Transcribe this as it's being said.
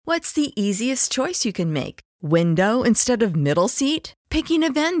What's the easiest choice you can make? Window instead of middle seat? Picking a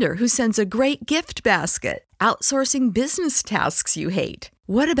vendor who sends a great gift basket? Outsourcing business tasks you hate?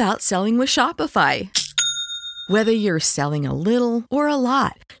 What about selling with Shopify? Whether you're selling a little or a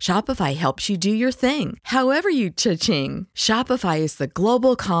lot, Shopify helps you do your thing, however you cha-ching. Shopify is the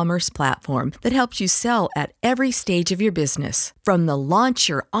global commerce platform that helps you sell at every stage of your business. From the launch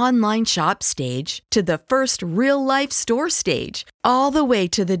your online shop stage to the first real-life store stage, all the way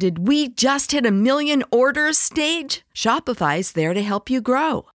to the did we just hit a million orders stage. Shopify's there to help you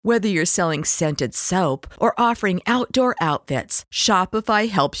grow. Whether you're selling scented soap or offering outdoor outfits, Shopify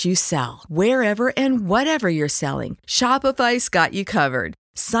helps you sell. Wherever and whatever you're selling, Shopify's got you covered.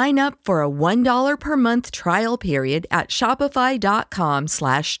 Sign up for a $1 per month trial period at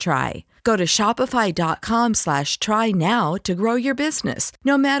shopify.com/try. Go to shopify.com/try now to grow your business,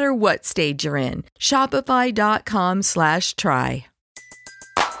 no matter what stage you're in. Shopify.com/try.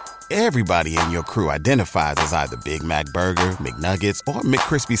 Everybody in your crew identifies as either Big Mac Burger, McNuggets, or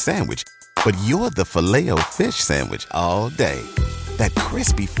McCrispy Sandwich. But you're the Filet-O-Fish Sandwich all day. That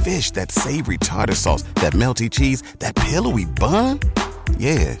crispy fish, that savory tartar sauce, that melty cheese, that pillowy bun.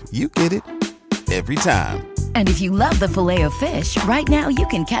 Yeah, you get it. Every time. And if you love the Filet-O-Fish, right now you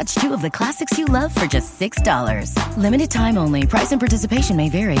can catch two of the classics you love for just $6. Limited time only. Price and participation may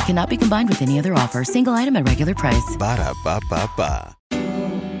vary. Cannot be combined with any other offer. Single item at regular price. Ba-da-ba-ba-ba.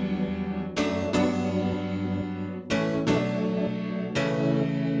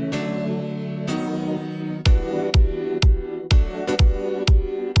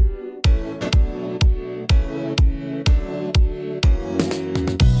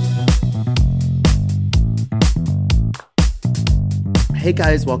 Hey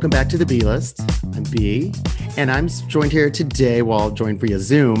guys, welcome back to the B-List. I'm B, and I'm joined here today, joined via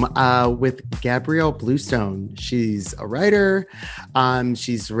Zoom, with Gabrielle Bluestone. She's a writer.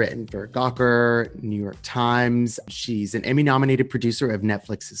 She's written for Gawker, New York Times. She's an Emmy-nominated producer of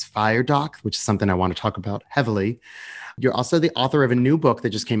Netflix's Fire Doc, which is something I want to talk about heavily. You're also the author of a new book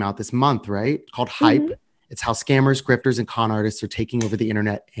that just came out this month, right? Called Hype. Mm-hmm. It's how scammers, grifters, and con artists are taking over the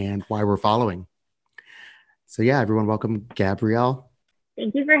internet and why we're following. So yeah, everyone, welcome Gabrielle.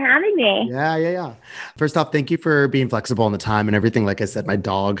 Thank you for having me. Yeah. First off, thank you for being flexible on the time and everything. Like I said, my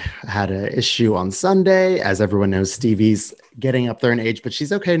dog had an issue on Sunday. As everyone knows, Stevie's getting up there in age, but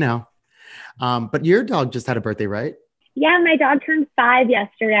she's okay now. But your dog just had a birthday, right? Yeah, my dog turned 5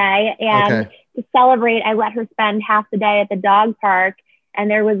 yesterday. And to celebrate, I let her spend half the day at the dog park. And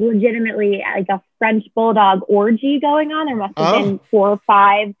there was legitimately like a French bulldog orgy going on. There must have been 4 or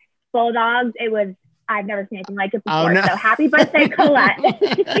 5 bulldogs. I've never seen anything like it before. Oh, no. So happy birthday, Colette.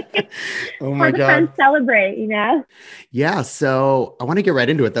 Oh my God. The friends celebrate, you know? Yeah. So I want to get right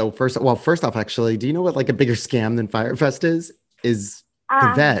into it though. First off, actually, do you know what like a bigger scam than Firefest is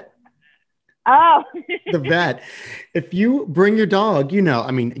the vet. Oh, the vet. If you bring your dog,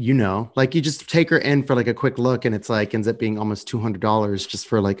 like you just take her in for like a quick look and it's like ends up being almost $200 just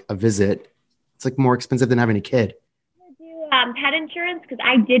for like a visit. It's like more expensive than having a kid. Pet insurance because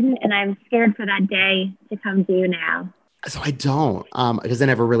I didn't, and I'm scared for that day to come due now. So I don't, because I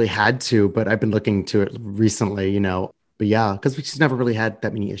never really had to, but I've been looking to it recently, But yeah, because we just never really had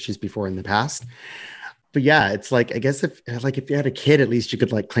that many issues before in the past. But yeah, it's like I guess if you had a kid, at least you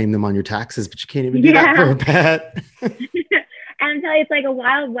could like claim them on your taxes, but you can't even do that for a pet. And I'm telling you, it's like a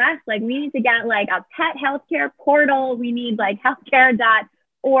Wild West. Like we need to get like a pet healthcare portal. We need like healthcare.org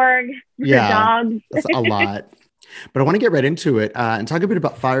for dogs. That's a lot. But I want to get right into it and talk a bit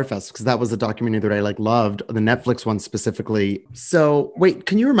about Firefest because that was a documentary that I loved, the Netflix one specifically. So wait,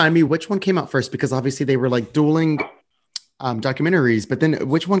 can you remind me which one came out first? Because obviously they were like dueling documentaries, but then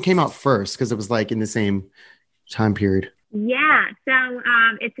which one came out first? Because it was like in the same time period. Yeah, so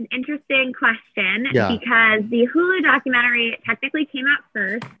it's an interesting question because the Hulu documentary technically came out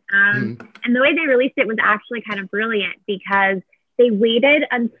first. And the way they released it was actually kind of brilliant because they waited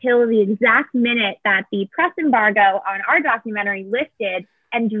until the exact minute that the press embargo on our documentary lifted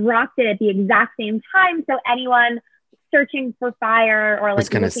and dropped it at the exact same time. So anyone searching for Fire or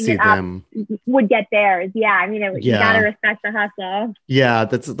like looking it up would get theirs. Yeah. I mean, you got to respect the hustle. Yeah.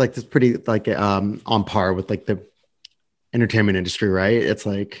 That's pretty like on par with like the entertainment industry, right? It's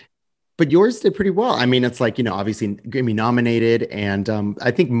like, but yours did pretty well. I mean, it's like, obviously Grammy nominated. And I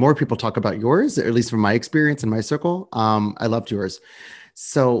think more people talk about yours, or at least from my experience in my circle. I loved yours.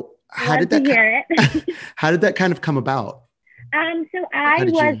 So how did that kind of come about? So I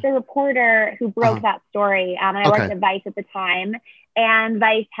was the reporter who broke that story. And I worked at Vice at the time. And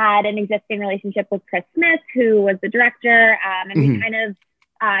Vice had an existing relationship with Chris Smith, who was the director. And we kind of,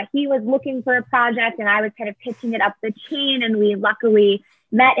 he was looking for a project and I was kind of pitching it up the chain. And we luckily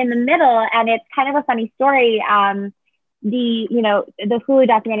met in the middle. And it's kind of a funny story. The Hulu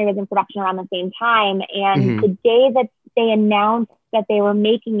documentary was in production around the same time. And the day that they announced that they were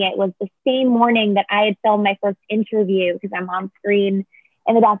making it was the same morning that I had filmed my first interview, because I'm on screen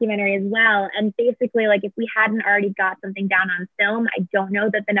in the documentary as well. And basically, like, if we hadn't already got something down on film, I don't know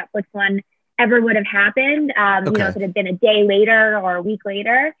that the Netflix one ever would have happened. If it had been a day later or a week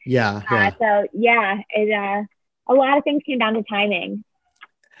later. A lot of things came down to timing.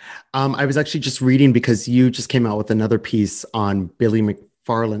 I was actually just reading, because you just came out with another piece on Billy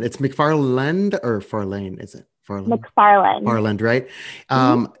McFarland. It's McFarland or Farlane, is it? Farland? McFarland, right?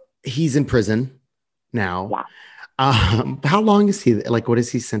 He's in prison now. Yeah. How long is he? Like, what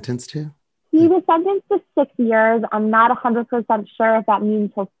is he sentenced to? He was sentenced to 6 years. I'm not 100% sure if that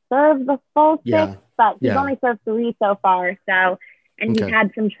means he'll serve the full 6, but he's only served 3 so far. So, and he's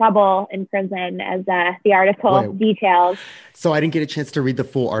had some trouble in prison, as the article details. So I didn't get a chance to read the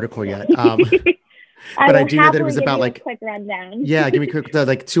full article yet. But I do know that it was about like a quick rundown. Give me a quick,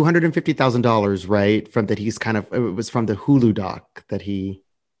 like $250,000, right? From that it was from the Hulu doc that he.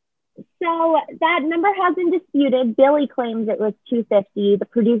 So that number has been disputed. Billy claims it was $250. The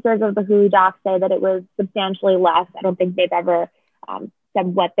producers of the Hulu doc say that it was substantially less. I don't think they've ever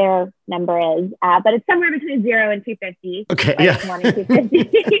said what their number is, but it's somewhere between 0 and $250. Okay,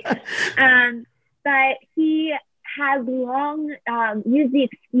 $250. But he has long used the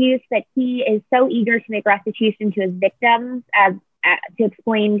excuse that he is so eager to make restitution to his victims as to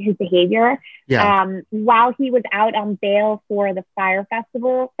explain his behavior. While he was out on bail for the Fire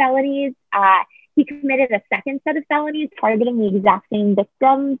Festival felonies, he committed a second set of felonies targeting the exact same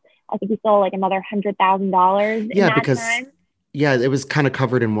victims. I think he stole like another $100,000 in that time. It was kind of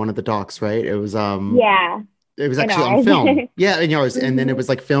covered in one of the docs, right? It was it was actually on film. In yours. And then it was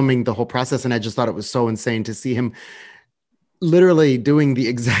like filming the whole process. And I just thought it was so insane to see him literally doing the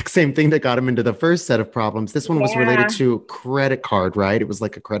exact same thing that got him into the first set of problems. This one was related to credit card, right? It was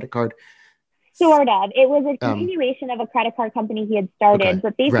like a credit card. Sort of. It was a continuation of a credit card company he had started,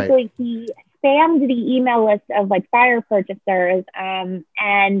 but basically he spammed the email list of like fire purchasers and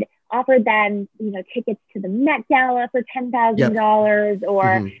offered them, tickets to the Met Gala for $10,000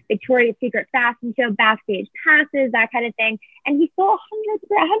 or Victoria's Secret fashion show backstage passes, that kind of thing. And he stole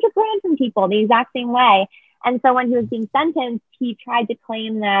 $100,000 from people the exact same way. And so when he was being sentenced, he tried to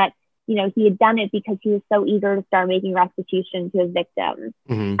claim that, he had done it because he was so eager to start making restitution to his victims.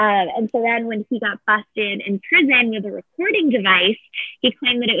 And so then when he got busted in prison with a recording device, he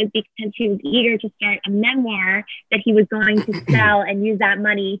claimed that it was because he was eager to start a memoir that he was going to sell and use that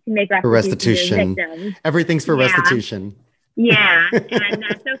money to make restitution to his victims. Everything's for restitution.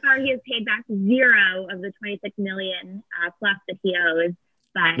 And so far he has paid back 0 of the $26 million plus that he owes.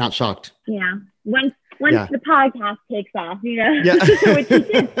 But not shocked. Once the podcast takes off, which he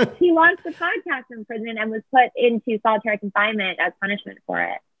did. He launched the podcast in prison and was put into solitary confinement as punishment for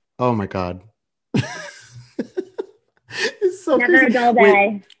it. Oh my God. It's so never crazy. A dull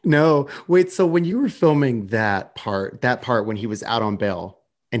day. So when you were filming that part when he was out on bail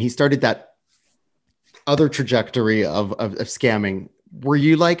and he started that other trajectory of scamming, were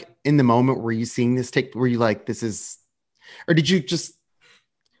you like in the moment, were you seeing this were you like, this is, or did you just,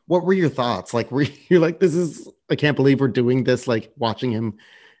 what were your thoughts? Like, were you like, I can't believe we're doing this, like watching him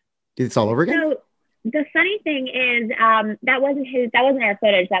do this all over again? So the funny thing is, that wasn't our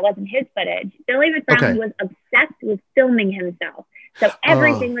footage. That wasn't his footage. Billy McFarland was obsessed with filming himself. So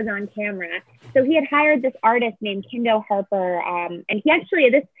everything was on camera. So he had hired this artist named Kindo Harper. And he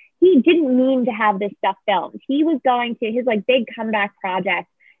didn't mean to have this stuff filmed. He was going to, his like big comeback project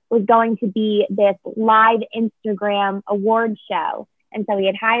was going to be this live Instagram award show. And so he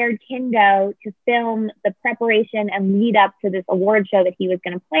had hired Kindo to film the preparation and lead up to this award show that he was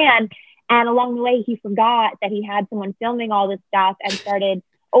going to plan. And along the way, he forgot that he had someone filming all this stuff and started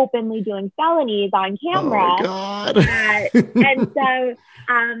openly doing felonies on camera. Oh my God. And so,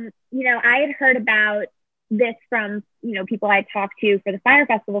 I had heard about this from, people I talked to for the Fire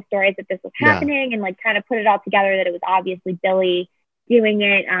Festival stories that this was happening and like kind of put it all together that it was obviously Billy doing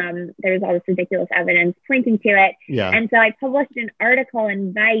it. There was all this ridiculous evidence pointing to it. And so I published an article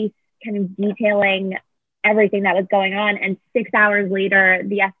in Vice kind of detailing everything that was going on. And 6 hours later,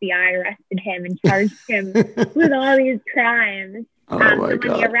 the FBI arrested him and charged him with all these crimes. So when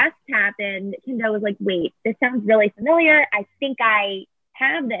the arrest happened, Kindo was like, wait, this sounds really familiar. I think I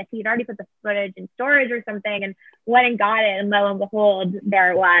have this. He'd already put the footage in storage or something and went and got it. And lo and behold,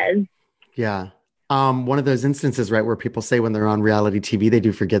 there it was. Yeah. One of those instances, right, where people say when they're on reality TV, they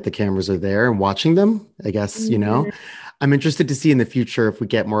do forget the cameras are there and watching them, I guess, I'm interested to see in the future if we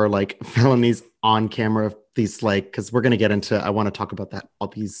get more like felonies on camera, these like, because we're going to get into, I want to talk about that. All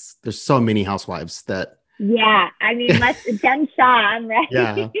these, there's so many housewives that. Yeah, I mean, let's Jen Shah, right?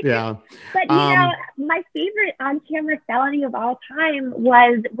 Yeah, yeah. But my favorite on-camera felony of all time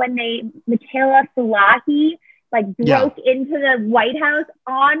was when Michaela Salahi broke into the White House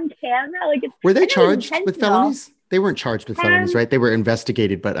on camera. Were they charged with felonies? They weren't charged with felonies, right? They were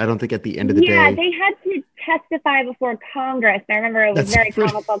investigated, but I don't think at the end of the day. Yeah, they had to testify before Congress. I remember it was very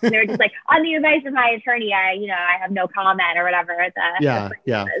comical because they were just like, on the advice of my attorney, I have no comment or whatever.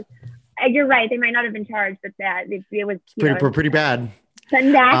 Yeah. You're right. They might not have been charged, but it was pretty bad. It's a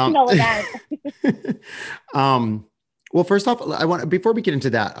national event. Well, first off, before we get into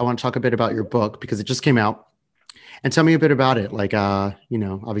that, I want to talk a bit about your book because it just came out. And tell me a bit about it.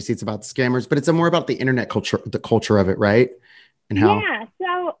 Obviously it's about scammers, but it's more about the internet culture, the culture of it, right? And how. Yeah.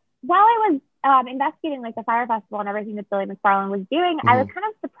 So while I was investigating the Fire Festival and everything that Billy McFarland was doing, I was kind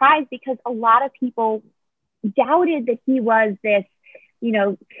of surprised because a lot of people doubted that he was this,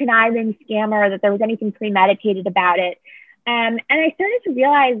 conniving scammer, that there was anything premeditated about it. And I started to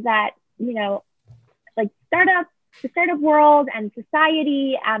realize that, the startup world and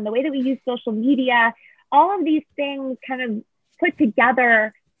society and the way that we use social media, all of these things kind of put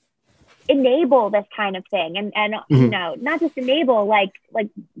together enable this kind of thing. And not just enable,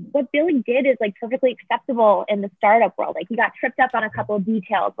 what Billy did is perfectly acceptable in the startup world. He got tripped up on a couple of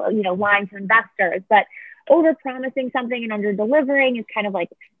details, lying to investors, but over promising something and under delivering is kind of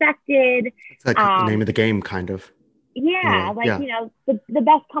expected. It's the name of the game, kind of. Yeah. The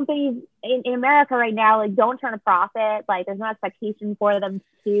best companies in America right now, don't turn a profit. There's no expectation for them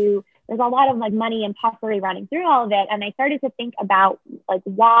to. There's a lot of money and puffery running through all of it. And I started to think about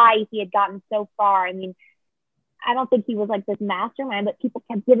why he had gotten so far. I mean, I don't think he was this mastermind, but people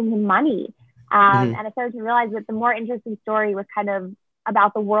kept giving him money. And I started to realize that the more interesting story was kind of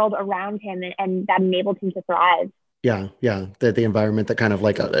about the world around him and that enabled him to thrive. Yeah. Yeah. The environment that kind of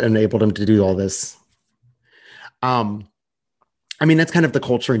enabled him to do all this. That's kind of the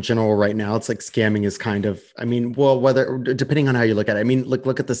culture in general right now. It's scamming is kind of, whether, depending on how you look at it,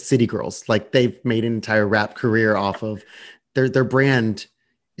 look at the City Girls, they've made an entire rap career off of their brand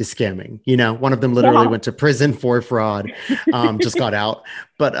is scamming. One of them literally went to prison for fraud, just got out.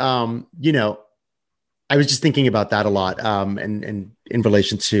 But, I was just thinking about that a lot. And in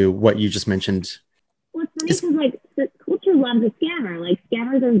relation to what you just mentioned. Well, it's funny because the culture loves a scammer.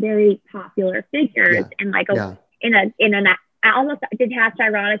 Scammers are very popular figures and in an almost detached,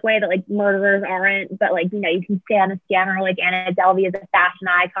 ironic way that murderers aren't, but you can stand a scammer. Anna Delvey is a fashion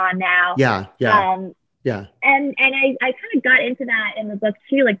icon now. Yeah. And I kind of got into that in the book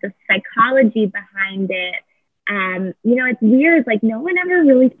too, the psychology behind it. It's weird. No one ever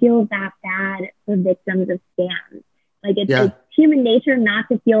really feels that bad for victims of scams. It's human nature not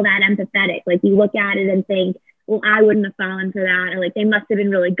to feel that empathetic. You look at it and think, well, I wouldn't have fallen for that, or they must have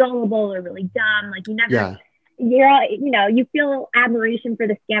been really gullible or really dumb. You never. Yeah. You feel admiration for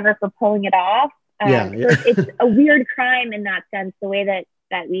the scammer for pulling it off. So it's a weird crime in that sense, the way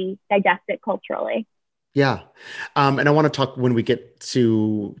that we digest it culturally. Yeah. And I want to talk when we get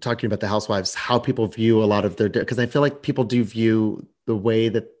to talking about the housewives, how people view a lot of because I feel like people do view the way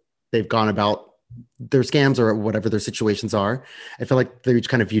that they've gone about their scams or whatever their situations are. I feel like they're each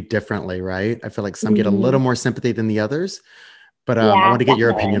kind of viewed differently, right? I feel like some get a little more sympathy than the others, but I want to get your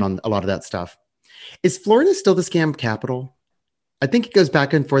opinion on a lot of that stuff. Is Florida still the scam capital? I think it goes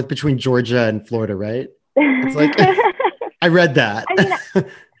back and forth between Georgia and Florida, right? It's I read that. I didn't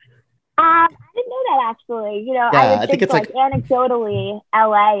know that actually. I would think it's anecdotally,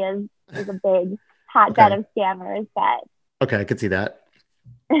 LA is a big hotbed of scammers. But okay, I could see that.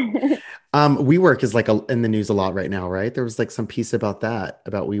 WeWork is in the news a lot right now, right? There was some piece about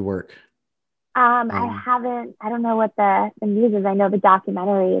WeWork. I don't know what the news is. I know the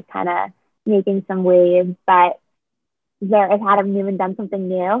documentary is kind of making some waves, but has Adam Newman done something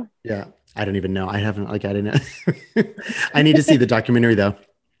new? Yeah, I don't even know. I haven't I didn't know. I need to see the documentary though.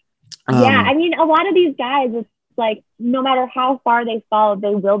 A lot of these guys, it's no matter how far they fall,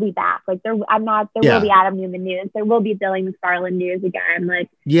 they will be back. There will be Adam Newman news. There will be Billy McFarland news again.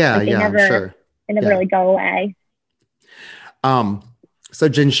 They never really go away. So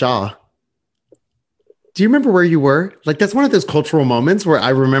Jen Shah, do you remember where you were? That's one of those cultural moments where I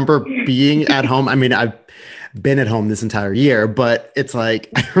remember being at home. I've been at home this entire year, but it's I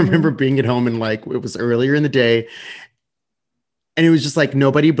remember being at home and it was earlier in the day. And it was just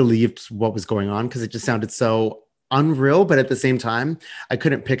nobody believed what was going on because it just sounded so unreal. But at the same time, I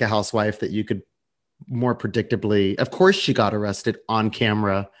couldn't pick a housewife that you could more predictably. Of course, she got arrested on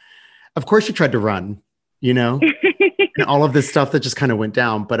camera. Of course, she tried to run. you know, and all of this stuff that just kind of went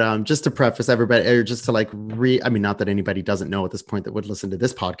down. But just to preface everybody, or just to like I mean, not that anybody doesn't know at this point that would listen to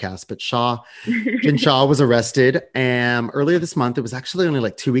this podcast, but Jen Shah was arrested earlier this month. It was actually only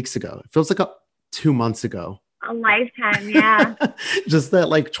like 2 weeks ago. It feels like 2 months ago. A lifetime, yeah. Just that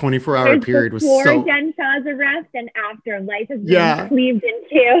like 24-hour period was so. Before Jen Shah's arrest and after, life has been cleaved in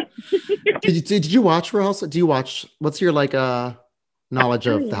two. Did you watch Real Housewives? Do you watch? What's your like knowledge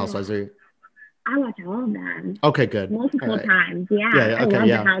of the Housewives? I watch all of them. Okay, good. Multiple times, yeah. Okay, I love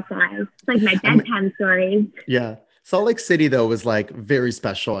the Housewives. It's like my bedtime stories. Yeah. Salt Lake City, though, was like very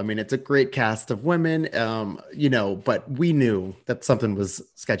special. I mean, it's a great cast of women, you know, but we knew that something was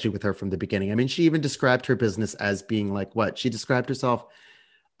sketchy with her from the beginning. I mean, she even described her business as being like what? She described herself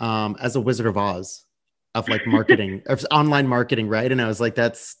as a Wizard of Oz of like marketing, of online marketing, right? And I was like,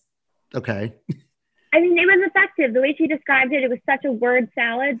 that's okay. I mean, it was effective. The way she described it, it was such a word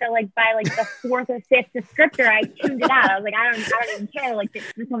salad that like by like the fourth or fifth descriptor, I tuned it out. I was like, I don't even care. Like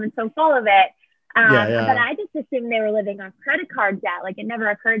this woman's so full of it. But I just assumed they were living on credit card debt. Like it never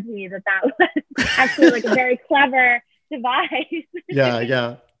occurred to me that was actually like a very clever device.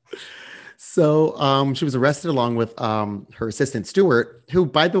 Yeah. So she was arrested along with her assistant Stuart, who,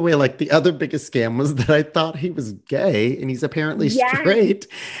 by the way, like the other biggest scam was that I thought he was gay and he's apparently straight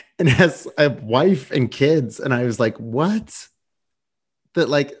and has a wife and kids. And I was like, what? That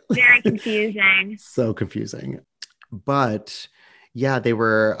like very confusing. So confusing. But yeah, they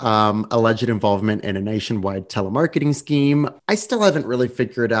were alleged involvement in a nationwide telemarketing scheme. I still haven't really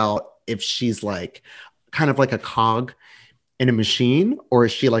figured out if she's like kind of like a cog in a machine, or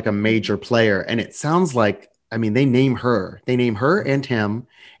is she like a major player? And it sounds like, I mean, they name her and him.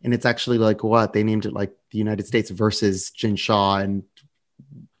 And it's actually like what? They named it like the United States versus Jen Shah. And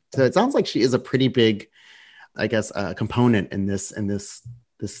so it sounds like she is a pretty big, I guess, component in this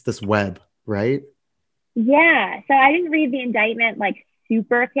web, right? Yeah. So I didn't read the indictment like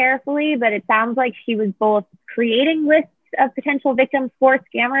super carefully, but it sounds like she was both creating lists of potential victims for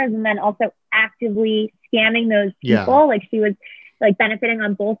scammers and then also actively scamming those people. Yeah. Like she was like benefiting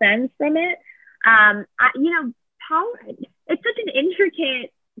on both ends from it. It's such an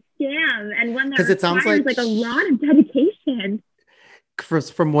intricate scam and one that requires like a lot of dedication.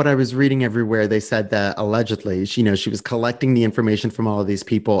 From what I was reading everywhere, they said that allegedly, she was collecting the information from all of these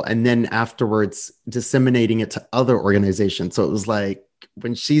people and then afterwards disseminating it to other organizations. So it was like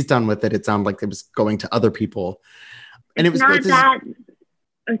when she's done with it, it sounded like it was going to other people. And it was not that.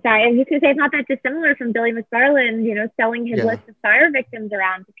 I'm sorry, I was just going to say it's not that dissimilar from Billy McFarland, selling his list of fire victims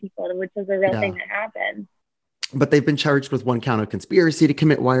around to people, which is a real thing that happened. But they've been charged with one count of conspiracy to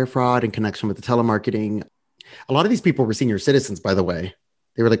commit wire fraud in connection with the telemarketing. A lot of these people were senior citizens, by the way.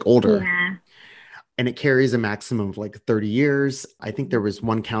 They were like older. Yeah. And it carries a maximum of like 30 years. I think there was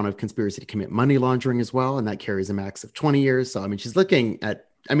one count of conspiracy to commit money laundering as well. And that carries a max of 20 years. So, I mean, she's looking at,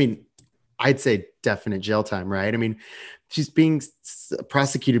 I'd say definite jail time, right? I mean, she's being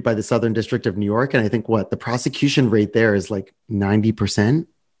prosecuted by the Southern District of New York. And I think the prosecution rate there is like 90%.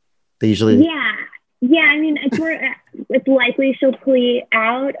 They usually. Yeah. I mean, it's likely she'll plea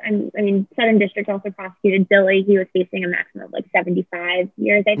out. Southern District also prosecuted Billy. He was facing a maximum of like 75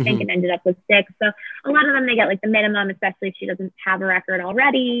 years, I think, and ended up with 6. So a lot of them, they get like the minimum, especially if she doesn't have a record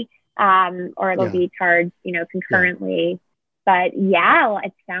already, or it'll be charged, concurrently. But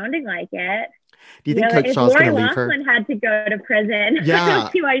it's sounding like it. Do you think Coach Shaw's going to leave her? If Lori Loughlin had to go to prison, I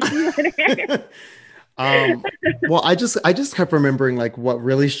see why she would. Well, I just kept remembering like what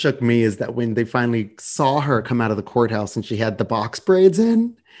really shook me is that when they finally saw her come out of the courthouse and she had the box braids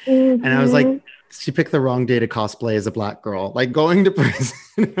in, and I was like, she picked the wrong day to cosplay as a black girl, like going to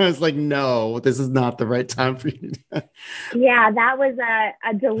prison. I was like, no, this is not the right time for you. Yeah, that was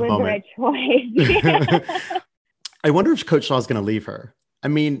a deliberate choice. I wonder if Coach Shaw's going to leave her. I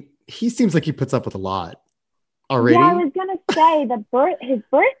mean, he seems like he puts up with a lot already. Yeah, I was going to say his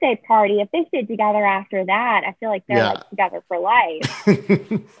birthday party, if they stayed together after that, I feel like they're like together for life. He'll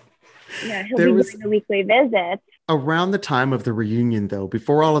be doing the weekly visits. Around the time of the reunion, though,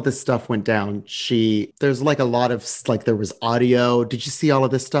 before all of this stuff went down, there's like a lot of like, there was audio. Did you see all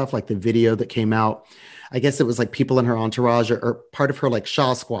of this stuff? Like the video that came out? I guess it was like people in her entourage or part of her like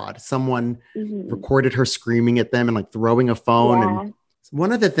Shaw squad. Someone recorded her screaming at them and like throwing a phone. Yeah. And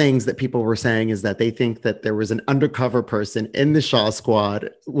one of the things that people were saying is that they think that there was an undercover person in the Shaw squad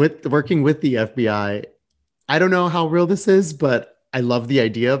working with the FBI. I don't know how real this is, but I love the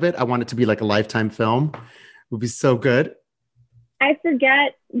idea of it. I want it to be like a Lifetime film. It would be so good. I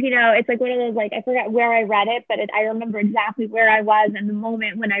forget, it's like one of those, like, I forget where I read it, but I remember exactly where I was in the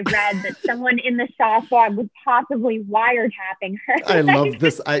moment when I read that someone in the Shaw Squad was possibly wiretapping her. I love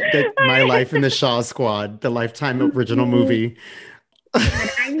this. My Life in the Shaw Squad, the Lifetime original movie. God,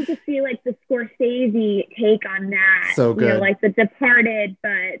 I need to see like the Scorsese take on that. So good. Like The Departed,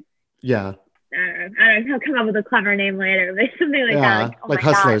 but yeah. I don't know. I'll come up with a clever name later, but something like that. Like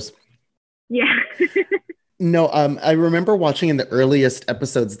Hustlers. God. Yeah. No, I remember watching in the earliest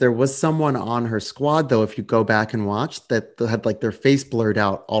episodes, there was someone on her squad, though, if you go back and watch, that had like their face blurred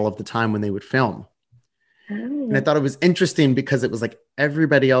out all of the time when they would film. Oh. And I thought it was interesting because it was like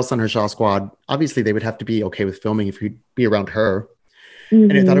everybody else on her Shaw Squad, obviously they would have to be okay with filming if you'd be around her.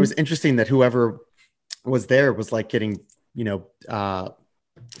 Mm-hmm. And I thought it was interesting that whoever was there was like getting,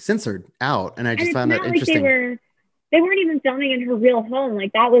 censored out. And I just found that interesting. They weren't even filming in her real home.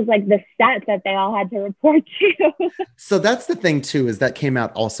 Like that was like the set that they all had to report to. So that's the thing too, is that came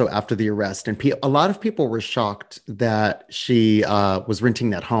out also after the arrest. And a lot of people were shocked that she was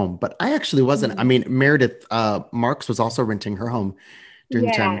renting that home, but I actually wasn't. Mm-hmm. I mean, Meredith Marks was also renting her home during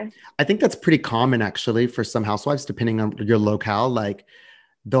the time. I think that's pretty common actually for some housewives, depending on your locale. Like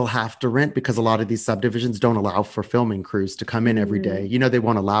they'll have to rent because a lot of these subdivisions don't allow for filming crews to come in every day. They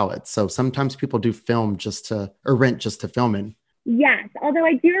won't allow it. So sometimes people do rent just to film in. Yes. Although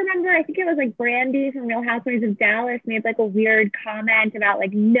I do remember, I think it was like Brandy from Real Housewives of Dallas made like a weird comment about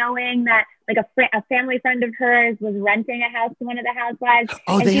like knowing that like a family friend of hers was renting a house to one of the housewives.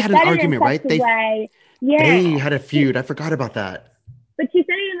 Oh, they had an argument, right? They had a feud. I forgot about that. But she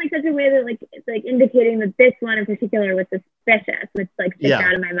said it in like such a way that like it's like indicating that this one in particular was suspicious, which like sticks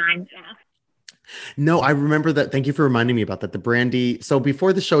out of my mind. Yeah. No, I remember that. Thank you for reminding me about that. The Brandy. So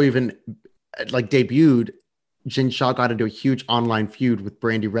before the show even like debuted, Jen Shah got into a huge online feud with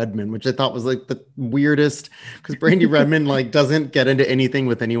Brandy Redmond, which I thought was like the weirdest because Brandy Redmond like doesn't get into anything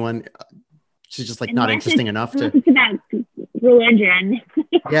with anyone. She's just like not interesting enough to. It's about religion.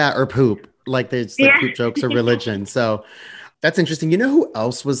 Yeah, or poop. Like they just like poop jokes or religion. So. That's interesting. You know who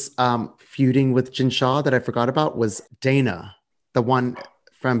else was feuding with Jen Shah that I forgot about was Dana, the one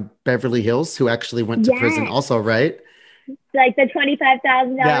from Beverly Hills who actually went to prison also, right? Like the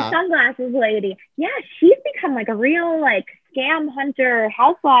 $25,000 sunglasses lady. Yeah, she's become like a real like scam hunter,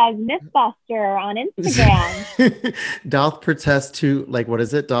 housewives, mythbuster on Instagram. Doth protest to like, what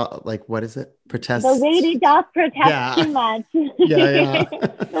is it? What is it? Protest. The lady doth protest too much. Yeah.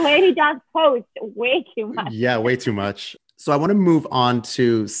 The lady doth post way too much. Yeah, way too much. So I want to move on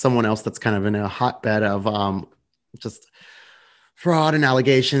to someone else that's kind of in a hotbed of just fraud and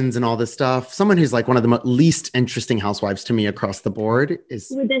allegations and all this stuff. Someone who's like one of the least interesting housewives to me across the board is.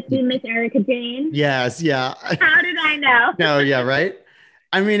 Would this be Miss Erica Jane? Yes, yeah. How did I know? No, yeah, right.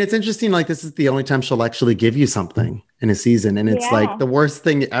 I mean, it's interesting. Like this is the only time she'll actually give you something in a season, and it's like the worst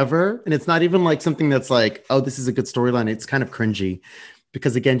thing ever. And it's not even like something that's like, oh, this is a good storyline. It's kind of cringy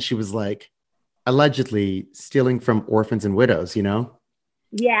because again, she was like. Allegedly stealing from orphans and widows,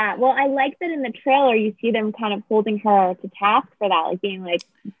 Yeah, well, I like that in the trailer you see them kind of holding her to task for that, like being like,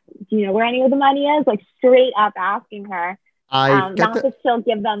 do you know where any of the money is? Like straight up asking her. Not that she'll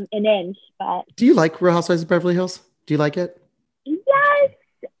give them an inch, but. Do you like Real Housewives of Beverly Hills? Do you like it? Yes.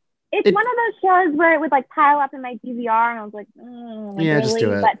 It's one of those shows where it would like pile up in my DVR and I was like, really? Just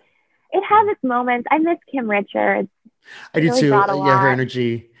do it. But it has its moments. I miss Kim Richards. I do too. Yeah, her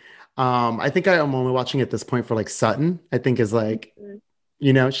energy. I think I'm only watching at this point for like Sutton. I think is like,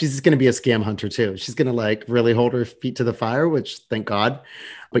 she's going to be a scam hunter too. She's going to like really hold her feet to the fire, which thank God.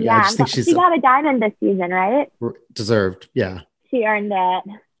 But I just think she got a diamond this season, right? Deserved. Yeah. She earned it.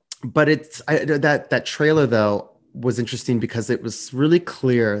 But that trailer though was interesting because it was really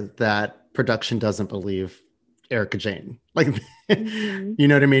clear that production doesn't believe Erica Jane. Like, you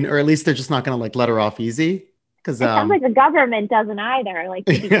know what I mean? Or at least they're just not going to like let her off easy. It sounds like the government doesn't either, like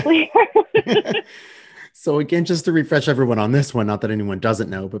to be clear. So again, just to refresh everyone on this one, not that anyone doesn't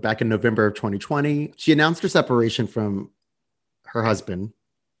know, but back in November of 2020, she announced her separation from her husband.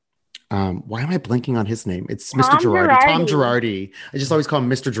 Why am I blanking on his name? It's Mr. Girardi. Tom Girardi. I just always call him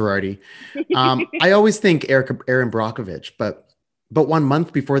Mr. Girardi. I always think Aaron Brockovich, but 1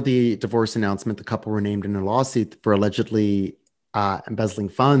 month before the divorce announcement, the couple were named in a lawsuit for allegedly embezzling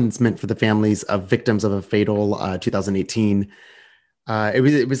funds meant for the families of victims of a fatal 2018.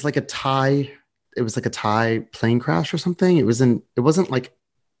 It was like a Thai plane crash or something. It was in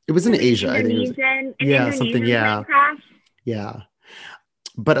Asia. I think something. Yeah.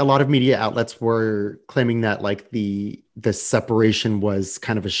 But a lot of media outlets were claiming that like the separation was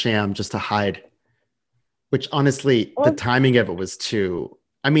kind of a sham just to hide. Which honestly, the timing of it was too.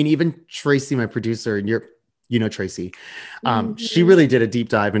 I mean, even Tracy, my producer, and you know, Tracy. She really did a deep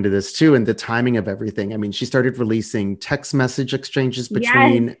dive into this too, and the timing of everything. I mean, she started releasing text message exchanges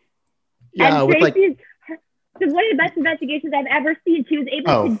between, and Tracy's one of the best investigations I've ever seen. She was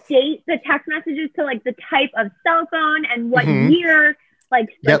able to date the text messages to like the type of cell phone and what year, like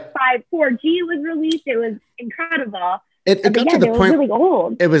 4G was released. It was incredible. It got to the point really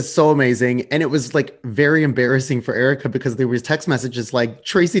old. It was so amazing. And it was like very embarrassing for Erica because there was text messages like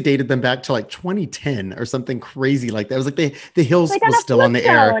Tracy dated them back to like 2010 or something crazy like that. It was like the Hills was still on the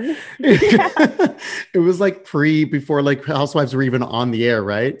air. It was like before like Housewives were even on the air,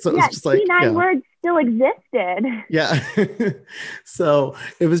 right? So it was just like T9 words still existed. Yeah. So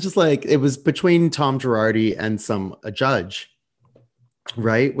it was just like it was between Tom Girardi and a judge.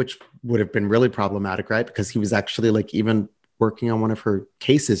 Right, which would have been really problematic, right? Because he was actually like even working on one of her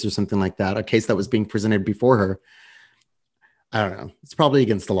cases or something like that, a case that was being presented before her. I don't know. It's probably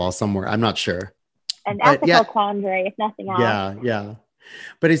against the law somewhere. I'm not sure. An ethical quandary, if nothing else. Yeah.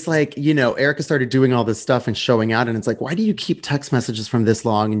 But it's like, you know, Erica started doing all this stuff and showing out, and it's like, why do you keep text messages from this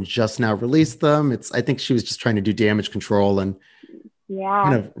long and just now release them? I think she was just trying to do damage control and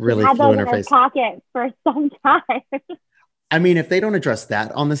kind of really flew in her face. Pocket for some time. I mean, if they don't address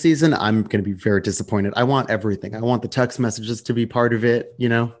that on the season, I'm going to be very disappointed. I want everything. I want the text messages to be part of it, you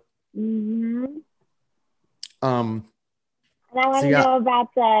know? Mm-hmm. And I want to know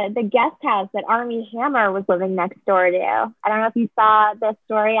about the guest house that Armie Hammer was living next door to. I don't know if you saw the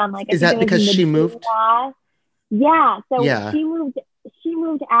story on like... Is that because she moved? Yeah. So she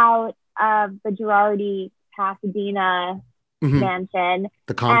moved out of the Girardi Pasadena mansion,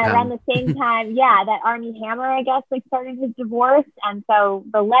 the compound. And around the same time that Armie Hammer, I guess, like started his divorce, and so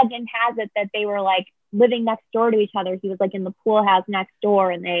the legend has it that they were like living next door to each other. He was like in the pool house next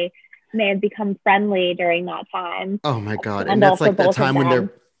door, and they may have become friendly during that time. Oh my god. And that's like that time when they're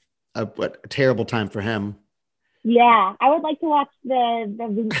a terrible time for him. Yeah, I would like to watch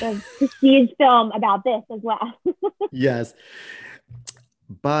the Prestige film about this as well. Yes.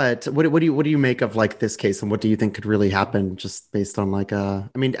 But what do you make of like this case, and what do you think could really happen just based on like I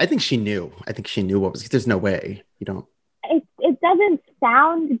mean, I think she knew what was. There's no way you don't. It doesn't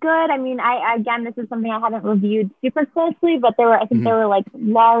sound good. I mean, again, this is something I haven't reviewed super closely, but there were like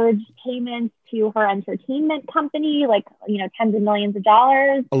large payments to her entertainment company, like, you know, tens of millions of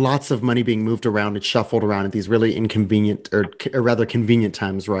dollars. Lots of money being moved around and shuffled around at these really inconvenient or rather convenient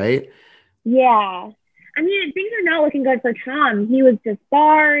times, right? Yeah. I mean, things are not looking good for Tom. He was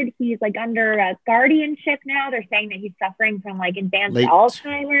disbarred. He's like under a guardianship now. They're saying that he's suffering from like advanced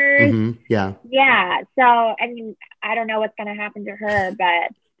Alzheimer's. Mm-hmm. Yeah. Yeah. So, I mean, I don't know what's going to happen to her,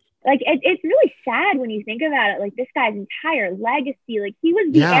 but like, it's really sad when you think about it. Like this guy's entire legacy, like he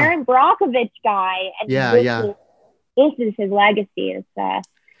was the Aaron Brockovich guy. And this is his legacy. It's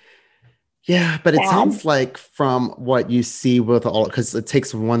yeah, but it sounds like from what you see with all, because it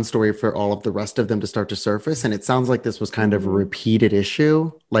takes one story for all of the rest of them to start to surface. And it sounds like this was kind of a repeated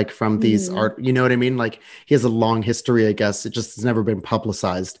issue, like from these art, you know what I mean? Like he has a long history, I guess. It just has never been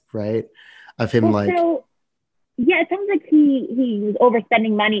publicized, right? Of him it sounds like he was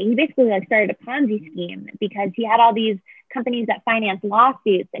overspending money. He basically like started a Ponzi scheme because he had all these companies that financed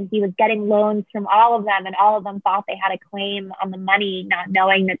lawsuits, and he was getting loans from all of them, and all of them thought they had a claim on the money, not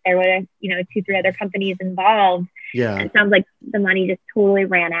knowing that there were, you know, 2-3 other companies involved. Yeah. And it sounds like the money just totally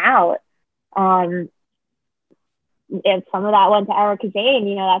ran out. If some of that went to Erica Jane,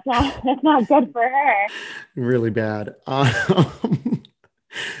 you know, that's not good for her. Really bad.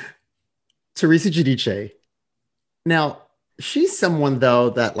 Teresa Giudice. Now, she's someone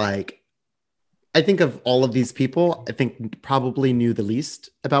though that like, I think of all of these people, I think probably knew the least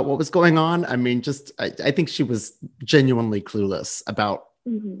about what was going on. I mean, I think she was genuinely clueless about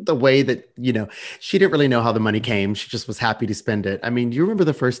the way that, you know, she didn't really know how the money came. She just was happy to spend it. I mean, do you remember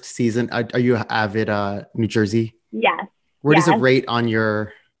the first season? Are you avid New Jersey? Yes. Where does it rate on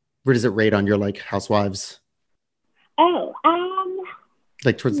your like Housewives? Oh,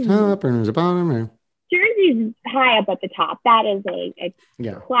 like towards the top or the bottom or? Jersey's high up at the top. That is a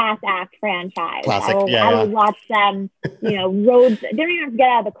class act franchise. Classic. I will watch them, you know, roads. They don't even have to get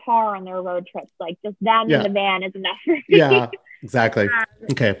out of the car on their road trips. Like just them in the van is enough for me. Yeah, exactly.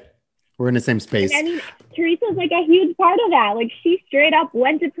 Okay. We're in the same space. I mean, Teresa's like a huge part of that. Like she straight up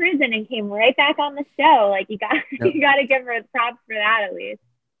went to prison and came right back on the show. Like you got to give her props for that at least.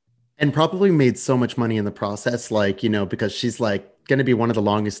 And probably made so much money in the process, like, you know, because she's like going to be one of the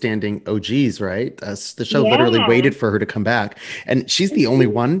longest standing OGs, right? The show literally waited for her to come back. And she's the only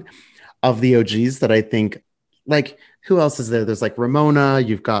one of the OGs that I think, like, who else is there? There's like Ramona,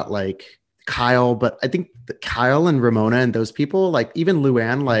 you've got like Kyle, but I think Kyle and Ramona and those people, like even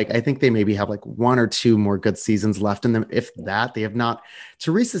Luann, like I think they maybe have like one or two more good seasons left in them. If that, they have not.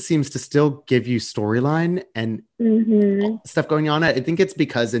 Teresa seems to still give you storyline and stuff going on. I think it's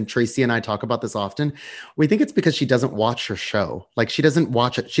because, and Tracy and I talk about this often, we think it's because she doesn't watch her show. Like she doesn't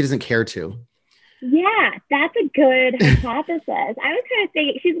watch it. She doesn't care to. Yeah, that's a good hypothesis. I was kind of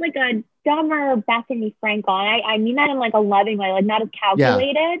thinking she's like a dumber Bethany Frankel. I mean that in like a loving way, like not as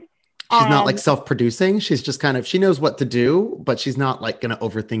calculated. Yeah. She's not like self-producing. She's just kind of, she knows what to do, but she's not like going to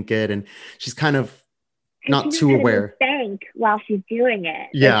overthink it. And she's kind of not too aware. Think while she's doing it.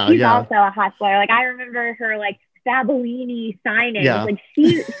 Yeah. Like, she's also a hustler. Like I remember her like Fabellini signing. Yeah. Like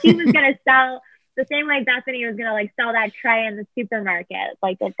she was going to sell the same way Bethany was going to like sell that tray in the supermarket.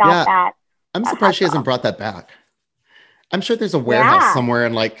 Like it got that. I'm surprised she hasn't brought that back. I'm sure there's a warehouse somewhere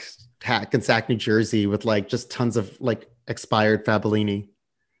in like Hackensack, New Jersey with like just tons of like expired Fabellini.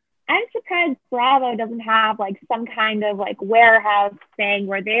 I'm surprised Bravo doesn't have like some kind of like warehouse thing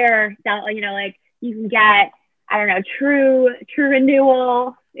where they're, you know, like you can get, I don't know, true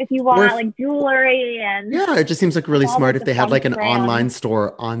renewal if you want like jewelry and it just seems like really smart if they had like an online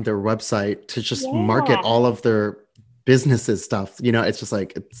store on their website to just market all of their businesses stuff. You know, it's just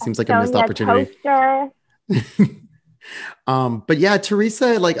like it seems like a missed opportunity. But yeah,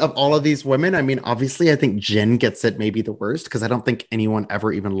 Teresa, like of all of these women, I mean, obviously I think Jen gets it maybe the worst because I don't think anyone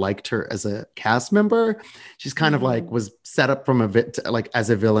ever even liked her as a cast member. She's kind of like was set up from like as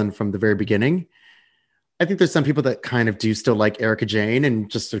a villain from the very beginning. I think there's some people that kind of do still like Erica Jane and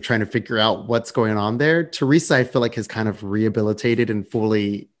just are trying to figure out what's going on there. Teresa, I feel like has kind of rehabilitated and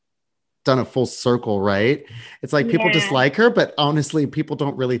fully done a full circle, right? It's like people dislike her, but honestly, people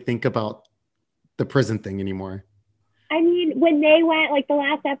don't really think about the prison thing anymore. I mean, when they went, like the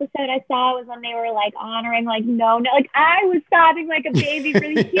last episode I saw was when they were like honoring, like, no, like I was sobbing like a baby for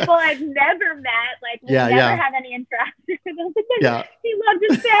these people I've never met, like never have any interaction with them. Like, he loved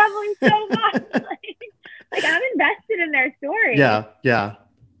his family so much. Like I'm invested in their story. Yeah.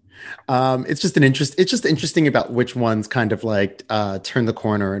 It's just interesting about which ones kind of like turn the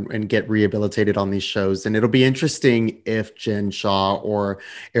corner and get rehabilitated on these shows. And it'll be interesting if Jen Shaw or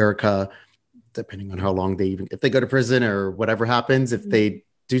Erica, depending on how long if they go to prison or whatever happens, if they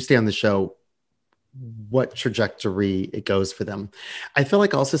do stay on the show, what trajectory it goes for them. I feel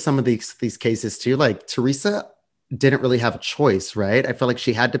like also some of these cases too, like Teresa didn't really have a choice, right? I feel like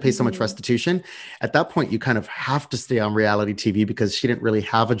she had to pay so much restitution. At that point, you kind of have to stay on reality TV because she didn't really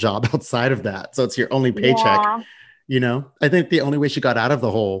have a job outside of that. So it's your only paycheck, you know? I think the only way she got out of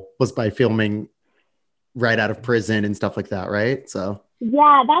the hole was by filming right out of prison and stuff like that, right? So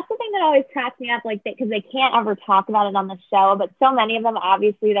yeah, that's the thing that always cracks me up, like because they can't ever talk about it on the show, but so many of them,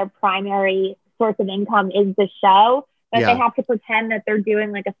 obviously their primary source of income is the show, but they have to pretend that they're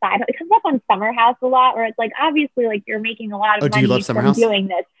doing like a side. It comes up on Summer House a lot, where it's like, obviously like you're making a lot of money from doing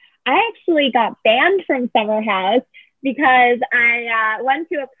this. I actually got banned from Summer House because I went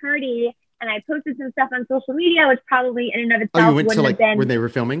to a party and I posted some stuff on social media, which probably in and of itself you went to like when they were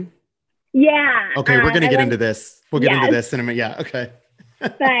filming? Yeah. Okay, we're gonna get into this. We'll get into this in a minute. Yeah. Okay.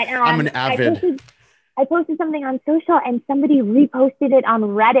 But I'm an avid. I posted something on social and somebody reposted it on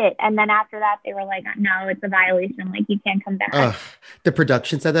Reddit. And then after that, they were like, no, it's a violation. Like you can't come back. The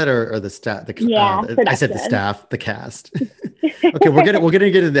production said that or the staff? I said the staff, the cast. Okay, we're gonna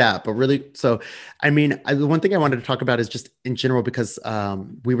get into that. But really, so, I mean, the one thing I wanted to talk about is just in general, because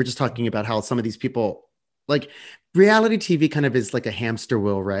we were just talking about how some of these people, like reality TV kind of is like a hamster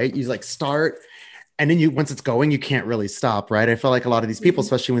wheel, right? You like start and then once it's going, you can't really stop, right? I feel like a lot of these people,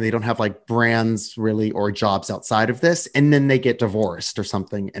 especially when they don't have like brands really or jobs outside of this, and then they get divorced or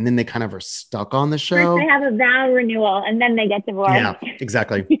something, and then they kind of are stuck on the show. First they have a vow renewal, and then they get divorced. Yeah,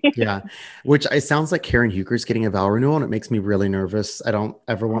 exactly. Yeah, which it sounds like Karen Huger's getting a vow renewal, and it makes me really nervous. I don't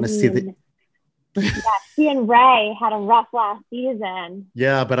ever want to see the. Yeah, she and Ray had a rough last season.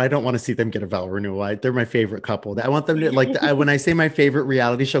 Yeah, but I don't want to see them get a vow renewal. They're my favorite couple. I want them to like. When I say my favorite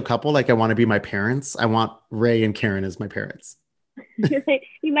reality show couple, like I want to be my parents. I want Ray and Karen as my parents.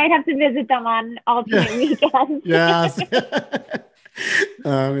 You might have to visit them on alternate weekends. Yes.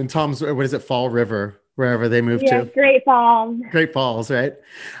 And Tom's, what is it, Fall River, wherever they moved to. Great Falls. Great Falls, right?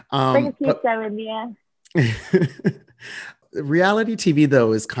 Bring a pizza with you. Reality TV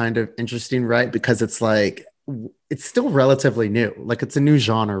though is kind of interesting, right? Because it's like it's still relatively new. Like it's a new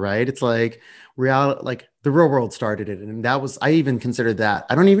genre, right? It's like like the Real World started it, and that was I even considered that.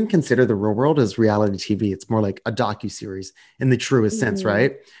 I don't even consider the Real World as reality TV. It's more like a docuseries in the truest sense,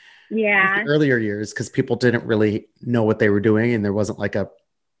 right? Yeah. The earlier years, because people didn't really know what they were doing, and there wasn't like a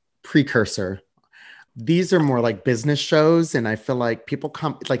precursor. these are more like business shows. And I feel like people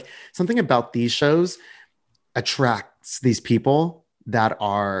come, like something about these shows attracts these people that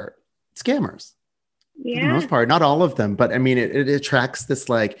are scammers for the most part. Not all of them, but I mean, it attracts this,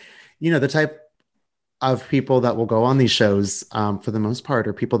 like, the type of people that will go on these shows for the most part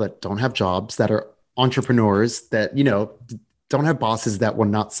are people that don't have jobs, that are entrepreneurs, that, don't have bosses that will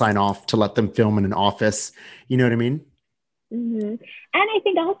not sign off to let them film in an office. You know what I mean? Mm-hmm. And I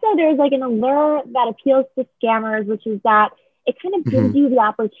think also there's like an allure that appeals to scammers, which is that it kind of gives you the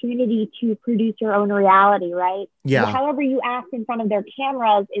opportunity to produce your own reality, right? Yeah. However you act in front of their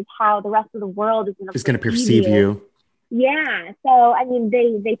cameras is how the rest of the world is going to perceive you. Yeah. So, I mean,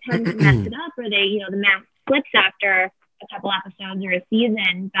 they tend to mess it up, or the mask flips after a couple episodes or a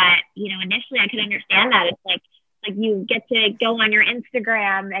season. But, initially I could understand that. It's like you get to go on your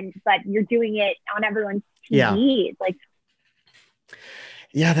Instagram but you're doing it on everyone's TV. Yeah. It's like,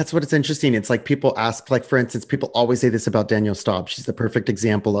 yeah, that's what it's interesting. It's like people ask, like, for instance, people always say this about Danielle Staub. She's the perfect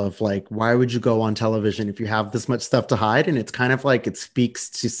example of like, why would you go on television if you have this much stuff to hide? And it's kind of like, it speaks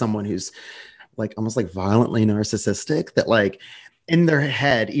to someone who's like almost like violently narcissistic, that like in their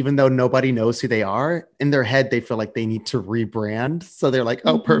head, even though nobody knows who they are, in their head, they feel like they need to rebrand. So they're like,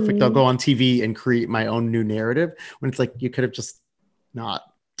 oh, perfect. I'll go on TV and create my own new narrative, when it's like, you could have just not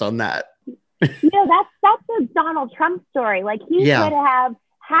done that. That's a Donald Trump story. Like he could have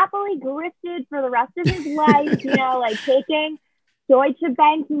happily grifted for the rest of his life, like taking Deutsche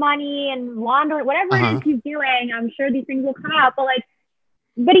Bank money and laundering, whatever it is he's doing. I'm sure these things will come out, but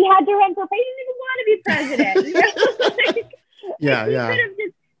he had to run for president. He didn't even want to be president. He could have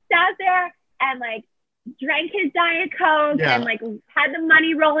just sat there and like drank his Diet Coke and like had the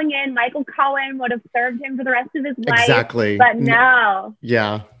money rolling in. Michael Cohen would have served him for the rest of his life. Exactly. But no.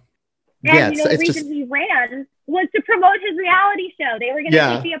 Yeah. And the reason he ran was to promote his reality show. They were going to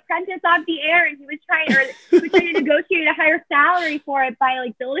take The Apprentice off the air, and he was trying to negotiate a higher salary for it by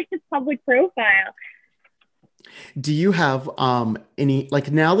like building his public profile. Do you have any, like,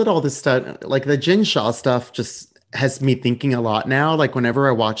 now that all this stuff, like the Jen Shah stuff just has me thinking a lot now, like whenever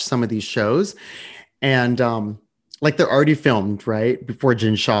I watch some of these shows, and like they're already filmed, right? Before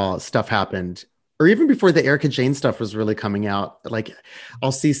Jen Shah stuff happened, or even before the Erica Jane stuff was really coming out. Like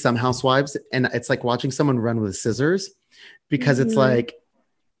I'll see some housewives and it's like watching someone run with scissors, because it's like,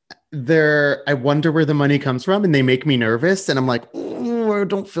 I wonder where the money comes from, and they make me nervous, and I'm like, oh,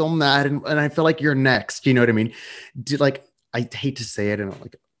 don't film that. And I feel like you're next. You know what I mean? I hate to say it, and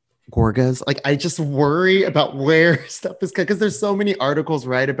like Gorgas, like I just worry about where stuff is, because there's so many articles,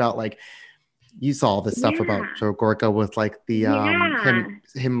 right, about like, you saw all this stuff about Joe Gorga with like the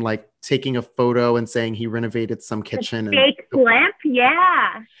him like taking a photo and saying he renovated some kitchen. Fake clip,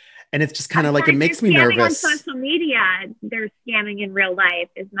 And it's just kind of like, it makes me nervous. On social media, they're scamming in real life.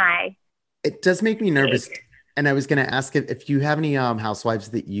 It does make me nervous. And I was going to ask if you have any housewives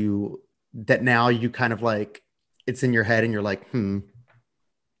that now you kind of like, it's in your head and you're like,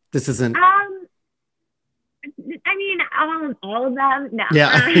 this isn't. I mean, all of them. No.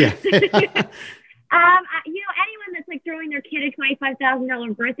 Yeah. Anyone that's like throwing their kid a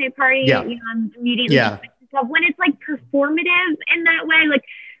 $25,000 birthday party, immediately. When it's like performative in that way, like,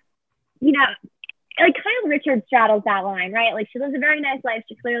 like Kyle Richards straddles that line, right? Like she lives a very nice life.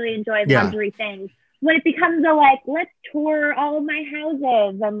 She clearly enjoys luxury things. When it becomes let's tour all of my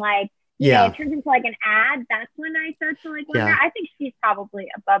houses and like, it turns into like an ad, that's when I start to like wonder. I think she's probably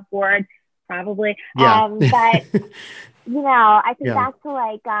above board, probably. But I think back to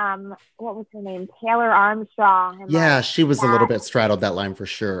like, what was her name? Taylor Armstrong. And she was a little bit straddled that line for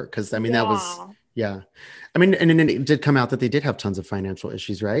sure. Cause I mean, that was, I mean, and then it did come out that they did have tons of financial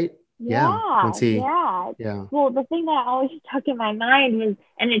issues, right? Well, the thing that always stuck in my mind was,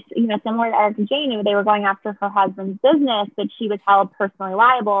 and it's similar to Erica Jane, they were going after her husband's business, but she was held personally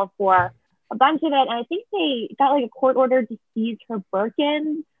liable for a bunch of it. And I think they got like a court order to seize her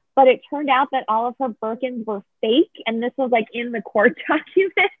Birkins, but it turned out that all of her Birkins were fake, and this was like in the court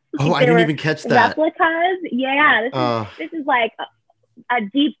documents. I didn't even catch that. Replicas. This is like a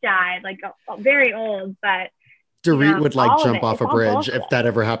deep dive, like very old, but. Dorit would like jump off a bridge if that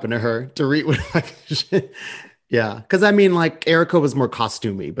ever happened to her. Dorit would like, because I mean, like Erica was more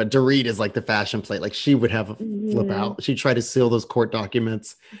costumey, but Dorit is like the fashion plate. Like she would have a flip out. She'd try to seal those court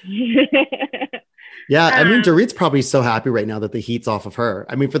documents. I mean, Dorit's probably so happy right now that the heat's off of her.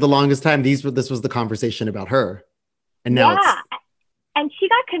 I mean, for the longest time, this was the conversation about her, and now and she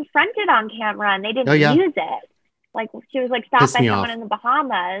got confronted on camera, and they didn't use it. Like she was like stopped by someone in the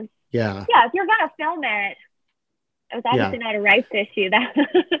Bahamas. If you're gonna film it. It was obviously not a rights issue.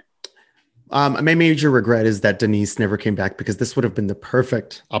 My major regret is that Denise never came back because this would have been the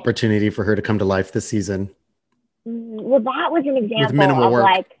perfect opportunity for her to come to life this season. Well, that was an With example minimal of work.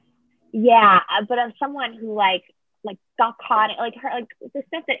 like, yeah, but of someone who like got caught, like her, like the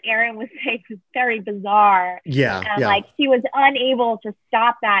stuff that Aaron was saying was very bizarre. Yeah, And yeah. like she was unable to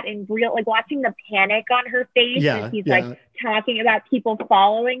stop that in real, like watching the panic on her face as he's like talking about people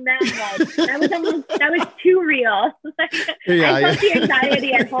following them. Like that was too real. Yeah, I felt the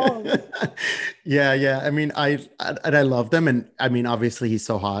anxiety at home. Yeah. I mean, I love them, and I mean, obviously he's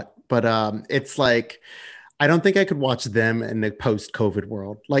so hot, but it's like I don't think I could watch them in the post-COVID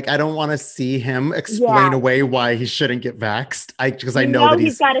world. Like, I don't want to see him explain away why he shouldn't get vaxxed. Because I know that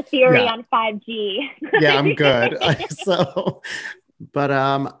he's got a theory on 5G. Yeah, I'm good. But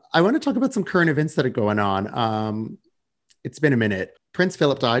I want to talk about some current events that are going on. It's been a minute. Prince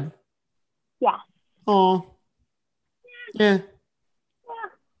Philip died. Yeah. Oh. Yeah.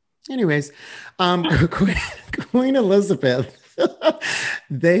 Anyways, Queen Elizabeth.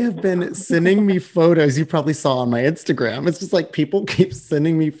 They have been sending me photos. You probably saw on my Instagram. It's just like people keep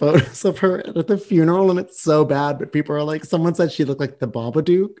sending me photos of her at the funeral, and it's so bad. But people are like, someone said she looked like the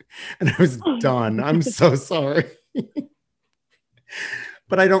Babadook, and I was done. I'm so sorry.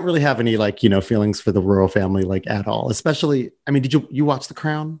 But I don't really have any feelings for the royal family at all. Especially, I mean, did you watch The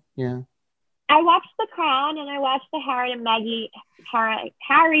Crown? Yeah. I watched The Crown, and I watched the Harry and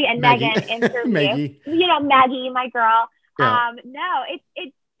Meghan interview. Maggie. Maggie, my girl. Yeah. No, it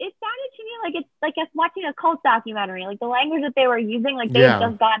sounded to me like it's like us watching a cult documentary. Like the language that they were using, like they had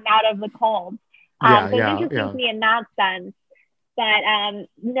just gotten out of the cold. So it's interesting to me in that sense. But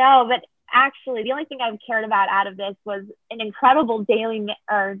no, but actually, the only thing I've cared about out of this was an incredible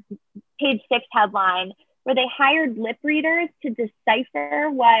Page 6 headline where they hired lip readers to decipher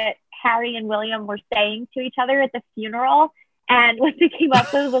what Harry and William were saying to each other at the funeral. And what they came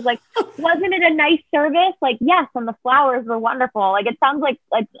up with was like, wasn't it a nice service? Like, yes, and the flowers were wonderful. Like, it sounds like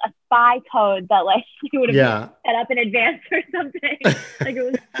a spy code that you would have set up in advance or something. Like, it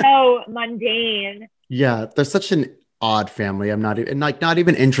was so mundane. Yeah, they're such an odd family. I'm not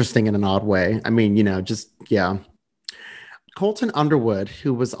even interesting in an odd way. I mean, Colton Underwood,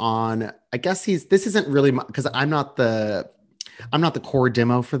 who was on, I guess this isn't really because I'm not the core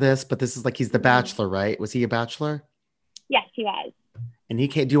demo for this, but this is he's the Bachelor, right? Was he a Bachelor? Yes, he was. And do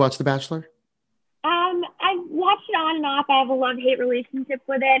you watch The Bachelor? I've watched it on and off. I have a love-hate relationship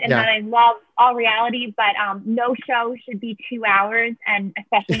with it, and that I love all reality, but no show should be 2 hours, and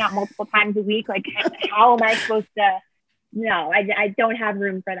especially not multiple times a week. Like, how am I supposed to? No, I don't have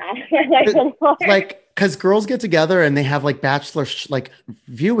room for that. Because girls get together and they have Bachelor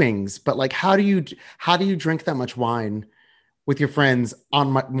viewings, but how do you drink that much wine with your friends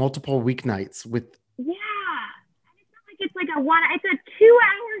on multiple weeknights with? Yeah. It's it's a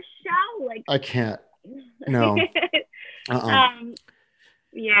 2-hour show. I can't. No.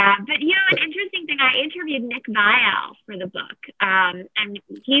 Yeah, but an interesting thing, I interviewed Nick Viall for the book. And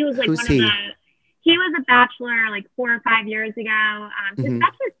he was he was a Bachelor 4 or 5 years ago. His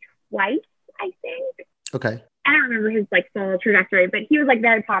Bachelor twice, I think. Okay. I don't remember his solo trajectory, but he was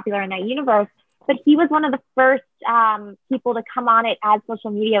very popular in that universe. But he was one of the first people to come on it as social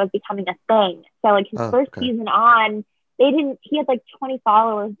media was becoming a thing. So his first season on, he had 20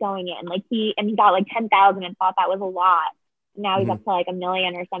 followers going in. He got 10,000 and thought that was a lot. Now he's up to 1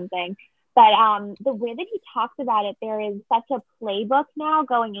 million or something. But the way that he talks about it, there is such a playbook now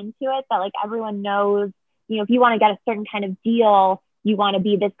going into it that everyone knows, if you want to get a certain kind of deal, you want to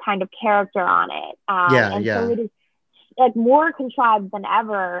be this kind of character on it. So it is more contrived than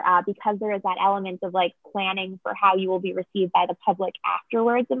ever because there is that element of planning for how you will be received by the public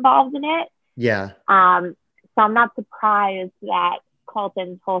afterwards involved in it. Yeah. So I'm not surprised that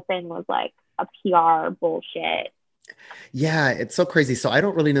Colton's whole thing was a PR bullshit. Yeah, it's so crazy. So I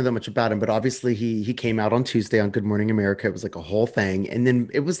don't really know that much about him, but obviously he came out on Tuesday on Good Morning America. It was a whole thing. And then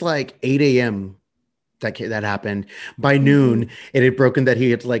it was 8 a.m. that happened. By noon, it had broken that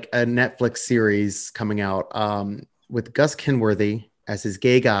he had a Netflix series coming out with Gus Kenworthy as his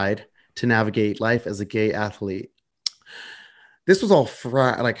gay guide to navigate life as a gay athlete. This was all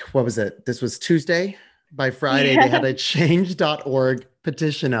what was it? This was Tuesday. By Friday, they had a change.org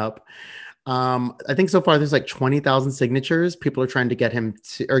petition up. I think so far there's 20,000 signatures. People are trying to get them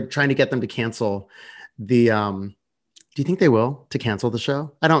to cancel the do you think they will to cancel the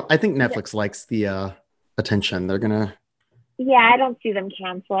show? I think Netflix likes the attention. They're gonna I don't see them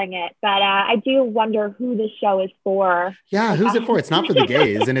canceling it, but I do wonder who the show is for. Yeah, who's it for? It's not for the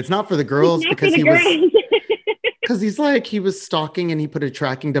gays and it's not for the girls because he was stalking and he put a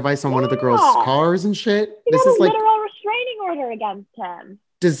tracking device on one of the girls' cars and shit. He got a literal restraining order against him.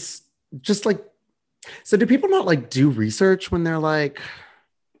 just like, so do people not like do research when they're like,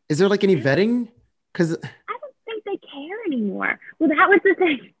 is there like any vetting? Because I don't think they care anymore. Well, that was the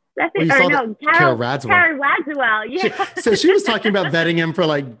thing. That's well, it. Or no, Carol Radswell. Carol Radswell. Yeah. So she was talking about vetting him for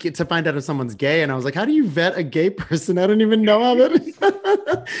like to find out if someone's gay, and I was like, how do you vet a gay person? I don't even know how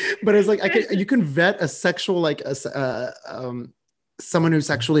that. But it's like you can vet a sexual like someone who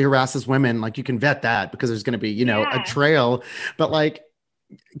sexually harasses women. Like you can vet that because there's going to be a trail. But like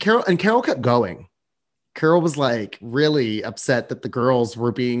Carol kept going. Carol was like really upset that the girls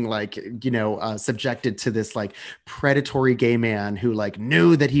were being like, subjected to this like predatory gay man who like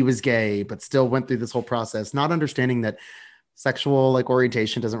knew that he was gay, but still went through this whole process, not understanding that sexual like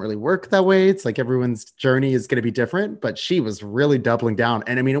orientation doesn't really work that way. It's like everyone's journey is going to be different, but she was really doubling down.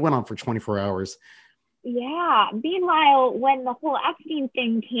 And I mean, it went on for 24 hours. Yeah. Meanwhile, when the whole Epstein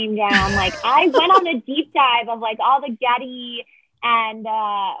thing came down, like I went on a deep dive of like all the Getty and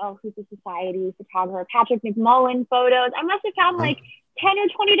who's the society photographer, Patrick McMullen photos. I must have found like 10 or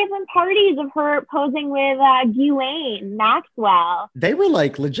 20 different parties of her posing with Ghislaine Maxwell. They were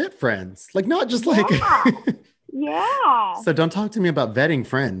like legit friends, like not just like yeah. So don't talk to me about vetting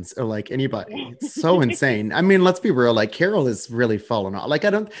friends or like anybody. It's so insane. I mean, let's be real, like Carol is really falling off. Like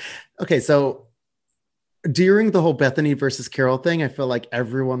so during the whole Bethany versus Carol thing, I feel like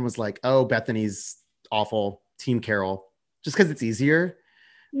everyone was like, oh, Bethany's awful, team Carol. Just because it's easier.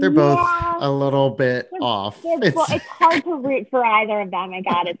 They're both a little bit off. It's hard to root for either of them, I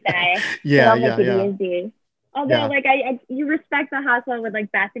gotta say. Yeah. Easy. Although, like, you respect the hustle with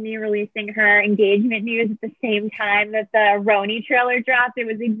like Bethany releasing her engagement news at the same time that the Roni trailer dropped. It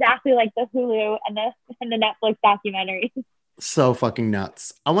was exactly like the Hulu and the Netflix documentary. So fucking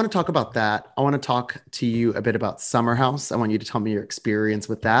nuts. I want to talk about that. I want to talk to you a bit about Summer House. I want you to tell me your experience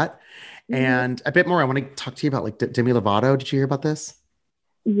with that. And a bit more, I want to talk to you about like Demi Lovato. Did you hear about this?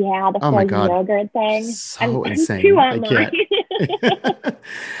 Yeah, the frozen yogurt thing. So insane. I can't.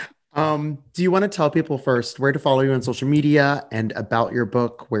 Do you want to tell people first where to follow you on social media and about your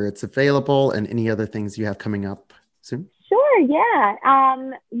book, where it's available, and any other things you have coming up soon? Sure, yeah.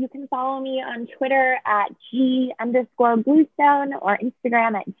 You can follow me on Twitter at G_Bluestone or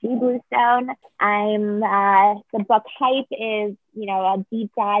Instagram at GBluestone. The book Hype is, a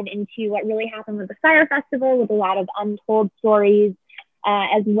deep dive into what really happened with the Fire Festival with a lot of untold stories,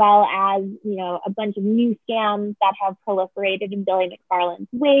 as well as, a bunch of new scams that have proliferated in Billy McFarland's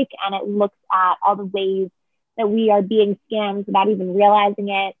wake. And it looks at all the ways that we are being scammed without even realizing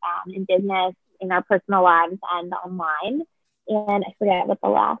it in business, in our personal lives, and online. And I forget what the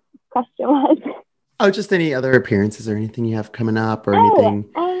last question was. Oh, just any other appearances or anything you have coming up or anything?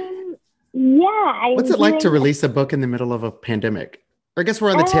 Yeah. What's it like to release a book in the middle of a pandemic? Or I guess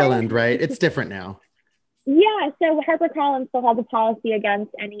we're on the tail end, right? It's different now. Yeah, so HarperCollins still has a policy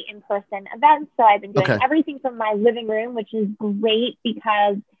against any in-person events. So I've been doing everything from my living room, which is great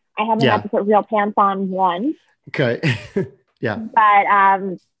because I haven't had to put real pants on once. Okay. Yeah.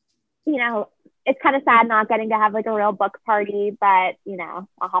 But, it's kind of sad not getting to have like a real book party, but I'll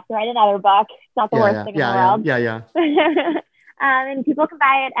have to write another book. It's not the worst thing in the world. Yeah. And people can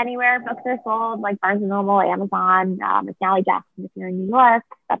buy it anywhere books are sold, like Barnes & Noble, Amazon, McNally Jackson if you're in New York.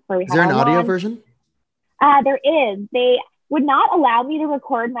 That's where we have. Is there an audio version? There is. They would not allow me to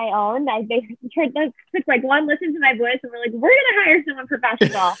record my own. They took like one listen to my voice and were like, we're going to hire someone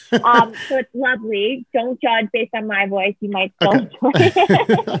professional. So it's lovely. Don't judge based on my voice. You might still enjoy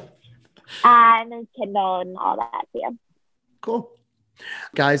it. And there's Kindle and all that too. Cool.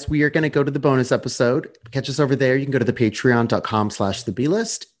 Guys, we are going to go to the bonus episode. Catch us over there. You can go to the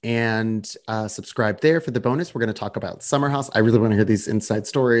patreon.com/theblist and subscribe there for the bonus. We're going to talk about Summer House. I really want to hear these inside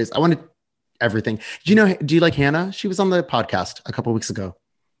stories. I wanted everything. Do you like Hannah? She was on the podcast a couple of weeks ago.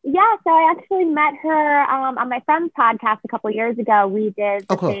 Yeah, so I actually met her on my friend's podcast a couple of years ago. We did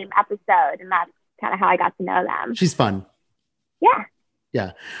the same episode, and that's kind of how I got to know them. She's fun. Yeah.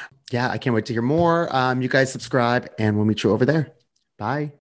 Yeah, I can't wait to hear more. You guys subscribe, and we'll meet you over there. Bye.